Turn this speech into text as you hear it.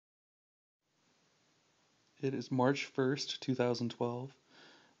It is March 1st, 2012.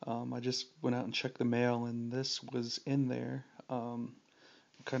 I just went out and checked the mail, and this was in there. I'm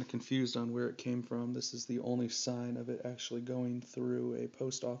kind of confused on where it came from. This is the only sign of it actually going through a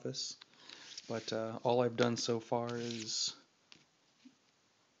post office. But all I've done so far is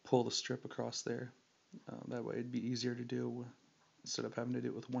pull the strip across there. That way it'd be easier to do instead of having to do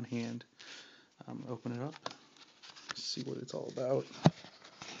it with one hand. Open it up, see what it's all about.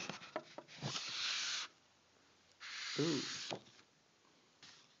 Ooh,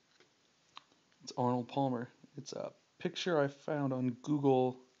 it's Arnold Palmer. It's a picture I found on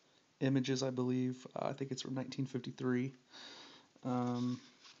Google Images, I believe. I think it's from 1953. Um,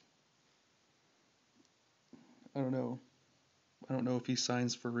 I don't know. I don't know if he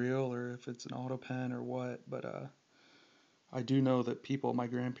signs for real or if it's an autopen or what, but I do know that people my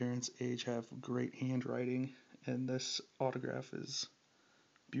grandparents' age have great handwriting, and this autograph is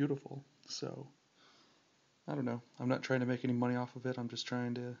beautiful. So, I don't know. I'm not trying to make any money off of it. I'm just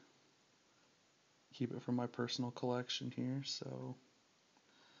trying to keep it from my personal collection here. So,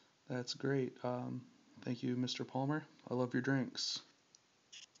 that's great. Thank you, Mr. Palmer. I love your drinks.